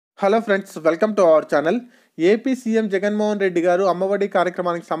Hello friends, welcome to our channel. AP CM Jaganmohan Reddy గారు అమ్మఒడి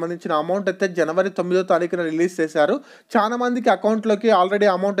కార్యక్రమానికి సంబంధించిన అమౌంట్ అయితే జనవరి 9వ తారీఖున రిలీజ్ చేశారు. చాలా మందికి అకౌంట్లోకి ఆల్రెడీ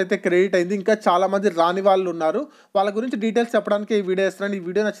అమౌంట్ అయితే క్రెడిట్ అయింది. ఇంకా చాలా మంది రాని వాళ్ళు ఉన్నారు. వాళ్ళ గురించి డీటెయిల్స్ చెప్పడానికి ఈ వీడియో ఇస్తున్నాను. ఈ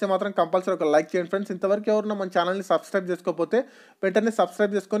వీడియో నచ్చితే మాత్రం కంపల్సరీ ఒక లైక్ చేయండి ఫ్రెండ్స్. ఇంతవరకు ఎవరైనా మన ఛానల్ని సబ్స్క్రైబ్ చేసుకోకపోతే వెంటనే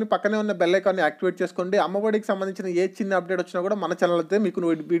సబ్స్క్రైబ్ చేసుకొని పక్కనే ఉన్న బెల్ ఐకాన్ని యాక్టివేట్ చేసుకోండి. అమ్మఒడికి సంబంధించిన ఏ చిన్న అప్డేట్ వచ్చినా కూడా మన ఛానల్ అయితే మీకు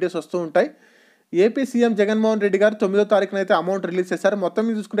వీడియోస్ వస్తూ ఉంటాయి. ఏపీ సీఎం జగన్మోహన్ రెడ్డి గారు 9వ తారీఖున అయితే అమౌంట్ రిలీజ్ చేశారు. మొత్తం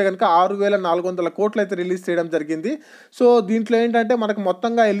మీద చూసుకుంటే కనుక 6,400 కోట్లు అయితే రిలీజ్ చేయడం జరిగింది. సో దీంట్లో ఏంటంటే మనకు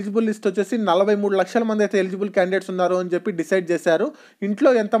మొత్తంగా ఎలిజిబుల్ లిస్ట్ వచ్చేసి 43 లక్షల మంది అయితే ఎలిజిబుల్ క్యాండిడేట్స్ ఉన్నారు అని చెప్పి డిసైడ్ చేశారు.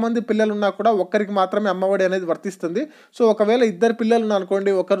 ఇంట్లో ఎంతమంది పిల్లలు ఉన్నా కూడా ఒక్కరికి మాత్రమే అమ్మఒడి అనేది వర్తిస్తుంది. సో ఒకవేళ ఇద్దరు పిల్లలు ఉన్నా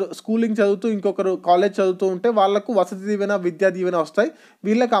అనుకోండి, ఒకరు స్కూలింగ్ చదువుతూ ఇంకొకరు కాలేజ్ చదువుతూ ఉంటే వాళ్ళకు వసతి దీవెన, విద్యా దీవెన వస్తాయి.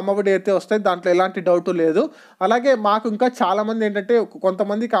 వీళ్ళకి అమ్మఒడి అయితే వస్తాయి, దాంట్లో ఎలాంటి డౌట్ లేదు. అలాగే మాకు ఇంకా చాలామంది ఏంటంటే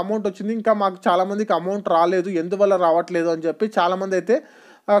కొంతమందికి అమౌంట్ వచ్చింది, ఇంకా మాకు చాలామందికి అమౌంట్ రాలేదు, ఎందువల్ల రావట్లేదు అని చెప్పి చాలామంది అయితే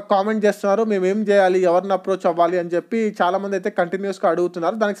కామెంట్ చేస్తున్నారు. మేము ఏం చేయాలి, ఎవరిని అప్రోచ్ అవ్వాలి అని చెప్పి చాలామంది అయితే కంటిన్యూస్గా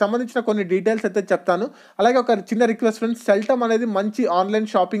అడుగుతున్నారు. దానికి సంబంధించిన కొన్ని డీటెయిల్స్ అయితే చెప్తాను. అలాగే ఒక చిన్న రిక్వెస్ట్ ఫ్రెండ్స్, SELLTM అనేది మంచి ఆన్లైన్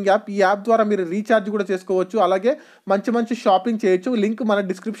షాపింగ్ యాప్. ఈ యాప్ ద్వారా మీరు రీఛార్జ్ కూడా చేసుకోవచ్చు, అలాగే మంచి షాపింగ్ చేయొచ్చు. లింక్ మన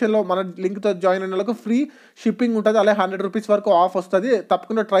డిస్క్రిప్షన్లో, మన లింక్తో జాయిన్ అయిన వాళ్ళకు ఫ్రీ షిప్పింగ్ ఉంటుంది. అలాగే 100 రూపీస్ వరకు ఆఫ్ వస్తుంది.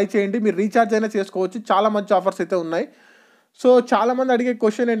 తప్పకుండా ట్రై చేయండి. మీరు రీఛార్జ్ అయినా చేసుకోవచ్చు. చాలా మంచి ఆఫర్స్ అయితే ఉన్నాయి. సో చాలామంది అడిగే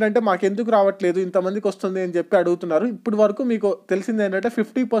క్వశ్చన్ ఏంటంటే మాకు ఎందుకు రావట్లేదు, ఇంతమందికి వస్తుంది అని చెప్పి అడుగుతున్నారు. ఇప్పుడు వరకు మీకు తెలిసింది ఏంటంటే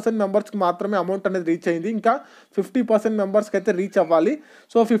 50% మెంబర్స్కి మాత్రమే అమౌంట్ అనేది రీచ్ అయింది. ఇంకా 50% మెంబర్స్కి అయితే రీచ్ అవ్వాలి.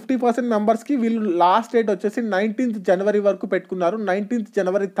 సో 50% మెంబర్స్కి వీళ్ళు లాస్ట్ డేట్ వచ్చేసి 19th జనవరి వరకు పెట్టుకున్నారు. 19th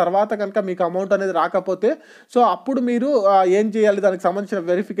జనవరి తర్వాత కనుక మీకు అమౌంట్ అనేది రాకపోతే సో అప్పుడు మీరు ఏం చేయాలి, దానికి సంబంధించిన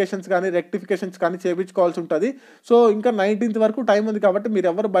వెరిఫికేషన్స్ కానీ రెక్టిఫికేషన్స్ కానీ చేయించుకోవాల్సి ఉంటుంది. సో ఇంకా 19th వరకు టైం ఉంది కాబట్టి మీరు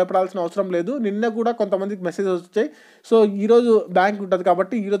ఎవరు భయపడాల్సిన అవసరం లేదు. నిన్న కూడా కొంతమందికి మెసేజ్ వచ్చాయి. సో ఈరోజు బ్యాంక్ ఉంటుంది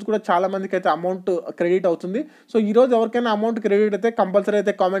కాబట్టి ఈరోజు కూడా చాలా మందికి అయితే అమౌంట్ క్రెడిట్ అవుతుంది. సో ఈరోజు ఎవరికైనా అమౌంట్ క్రెడిట్ అయితే కంపల్సరీ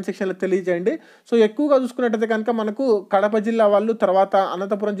అయితే కామెంట్ సెక్షన్లో తెలియజేయండి. సో ఎక్కువగా చూసుకున్నట్టయితే కనుక మనకు కడప జిల్లా వాళ్ళు, తర్వాత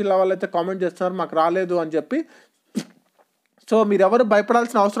అనంతపురం జిల్లా వాళ్ళు అయితే కామెంట్ చేస్తున్నారు మాకు రాలేదు అని చెప్పి. సో మీరు ఎవరు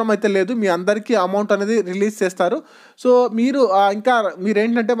భయపడాల్సిన అవసరం అయితే లేదు, మీ అందరికీ అమౌంట్ అనేది రిలీజ్ చేస్తారు. సో మీరు ఇంకా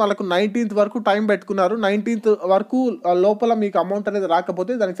మీరేంటంటే వాళ్ళకు 19th వరకు టైం పెట్టుకున్నారు. 19th వరకు లోపల మీకు అమౌంట్ అనేది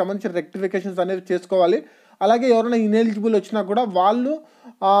రాకపోతే దానికి సంబంధించిన రెక్టిఫికేషన్స్ అనేవి చేసుకోవాలి. అలాగే ఎవరైనా ఇన్ఎలిజిబుల్ వచ్చినా కూడా వాళ్ళు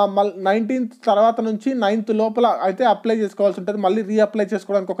 19th తర్వాత నుంచి 9th లోపల అయితే అప్లై చేసుకోవాల్సి ఉంటుంది. మళ్ళీ రీఅప్లై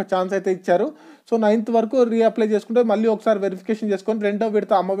చేసుకోవడానికి ఒక ఛాన్స్ అయితే ఇచ్చారు. సో 9th వరకు రీఅప్లై చేసుకుంటే మళ్ళీ ఒకసారి వెరిఫికేషన్ చేసుకొని రెండో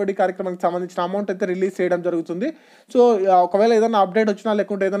విడత అమ్మఒడి కార్యక్రమానికి సంబంధించిన అమౌంట్ అయితే రిలీజ్ చేయడం జరుగుతుంది. సో ఒకవేళ ఏదైనా అప్డేట్ వచ్చినా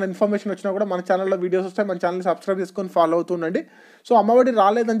లేకుంటే ఏదైనా ఇన్ఫర్మేషన్ వచ్చినా కూడా మన ఛానల్లో వీడియోస్ వస్తాయి. మన ఛానల్ని సబ్స్క్రైబ్ చేసుకొని ఫాలో అవుతుండండి. సో అమ్మఒడి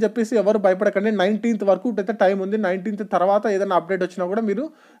రాలేదని చెప్పేసి ఎవరు భయపడకండి. 19th వరకు అయితే టైం ఉంది. 19th తర్వాత ఏదైనా అప్డేట్ వచ్చినా కూడా మీరు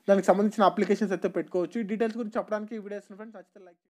దానికి సంబంధించిన అప్లికేషన్స్ అయితే పెట్టుకోవచ్చు. ఈ డీటెయిల్స్ గురించి చెప్పడానికి ఈ వీడియోస్ ఫ్రెండ్స్ నచ్చితే లైక్